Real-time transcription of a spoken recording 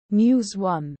News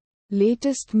 1.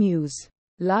 Latest news.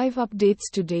 Live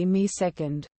updates today May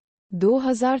 2nd,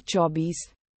 2024.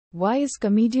 Why is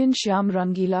comedian Shyam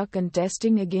Rangeela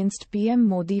contesting against PM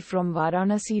Modi from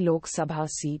Varanasi Lok Sabha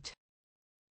seat?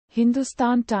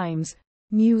 Hindustan Times.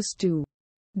 News 2.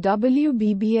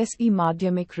 WBBSE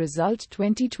Madhyamik Result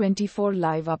 2024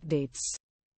 Live Updates.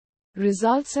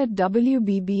 Results at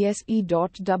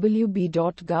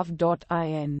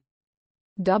wbbse.wb.gov.in.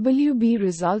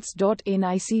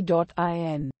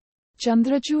 wbresults.nic.in.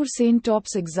 Chandrachur Saint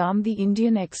tops exam. The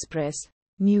Indian Express.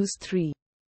 News 3.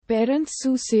 Parents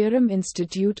sue Serum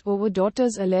Institute over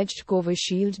daughter's alleged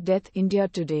Covishield death. India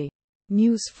Today.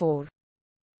 News 4.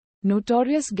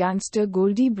 Notorious gangster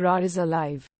Goldy Brar is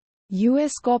alive.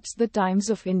 US cops. The Times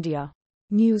of India.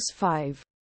 News 5.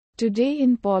 Today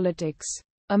in politics.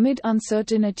 Amid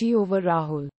uncertainty over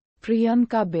Rahul,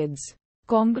 Priyanka bids.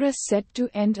 Congress set to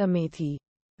end Amethi.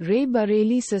 Rae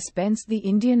Bareli suspense. The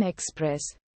Indian Express.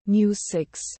 News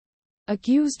 6.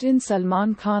 Accused in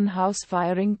Salman Khan house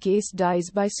firing case dies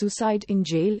by suicide in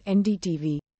jail.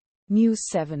 NDTV. News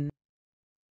 7.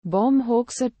 Bomb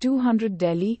hoax at 200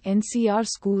 Delhi-NCR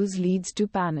schools leads to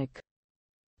panic.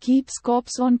 Keeps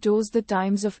cops on toes. The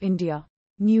Times of India.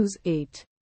 News 8.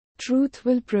 Truth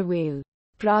will prevail.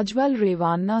 Prajwal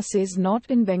Revanna says not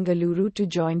in Bengaluru to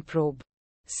join probe.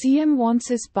 CM wants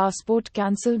his passport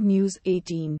cancelled. News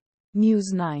 18.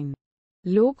 News 9.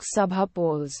 Lok Sabha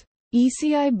polls.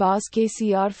 ECI bars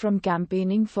KCR from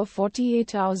campaigning for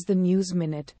 48 hours. The News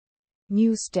Minute.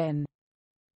 News 10.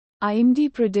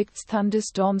 IMD predicts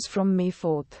thunderstorms from May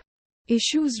 4th.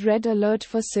 Issues red alert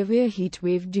for severe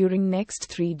heatwave during next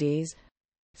 3 days.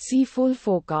 See full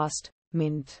forecast.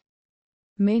 Mint.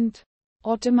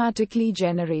 Automatically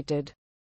generated.